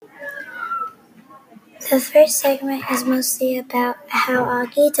The first segment is mostly about how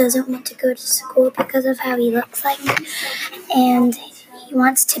Augie doesn't want to go to school because of how he looks like, and he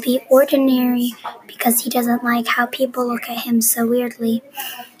wants to be ordinary because he doesn't like how people look at him so weirdly.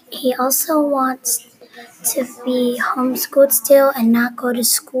 He also wants to be homeschooled still and not go to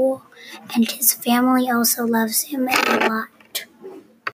school, and his family also loves him a lot.